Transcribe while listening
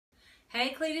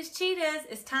Hey Cleta's Cheetahs,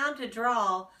 it's time to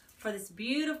draw for this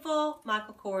beautiful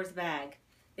Michael Kors bag.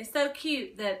 It's so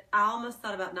cute that I almost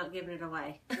thought about not giving it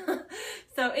away.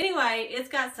 So anyway, it's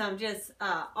got some just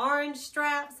orange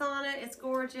straps on it. It's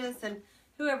gorgeous, and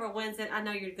whoever wins it, I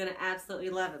know you're going to absolutely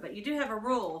love it. But you do have a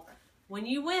rule. When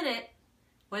you win it,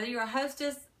 whether you're a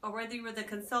hostess or whether you were the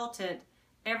consultant,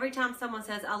 every time someone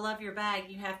says, "I love your bag,"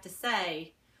 you have to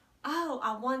say, "Oh,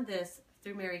 I won this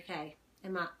through Mary Kay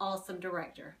and my awesome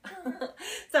director."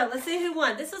 So let's see who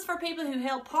won. This is for people who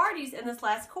held parties in this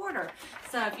last quarter.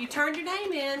 So if you turned your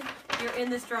name in, you're in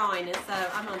this drawing. And so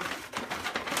I'm going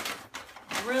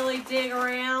to really dig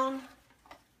around.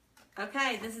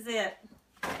 Okay, this is it.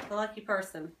 The lucky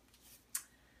person.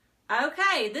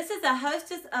 Okay, this is a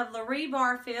hostess of Larry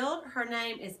Barfield. Her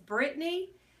name is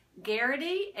Brittany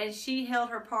Garrity, and she held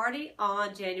her party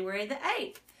on January the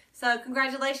 8th. So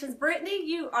congratulations, Brittany.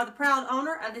 You are the proud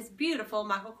owner of this beautiful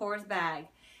Michael Kors bag.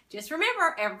 Just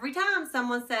remember, every time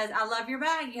someone says, "I love your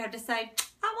bag," you have to say,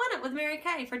 "I won it with Mary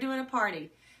Kay for doing a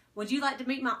party." Would you like to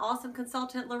meet my awesome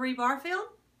consultant, Larry Barfield?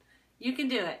 You can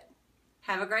do it.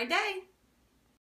 Have a great day.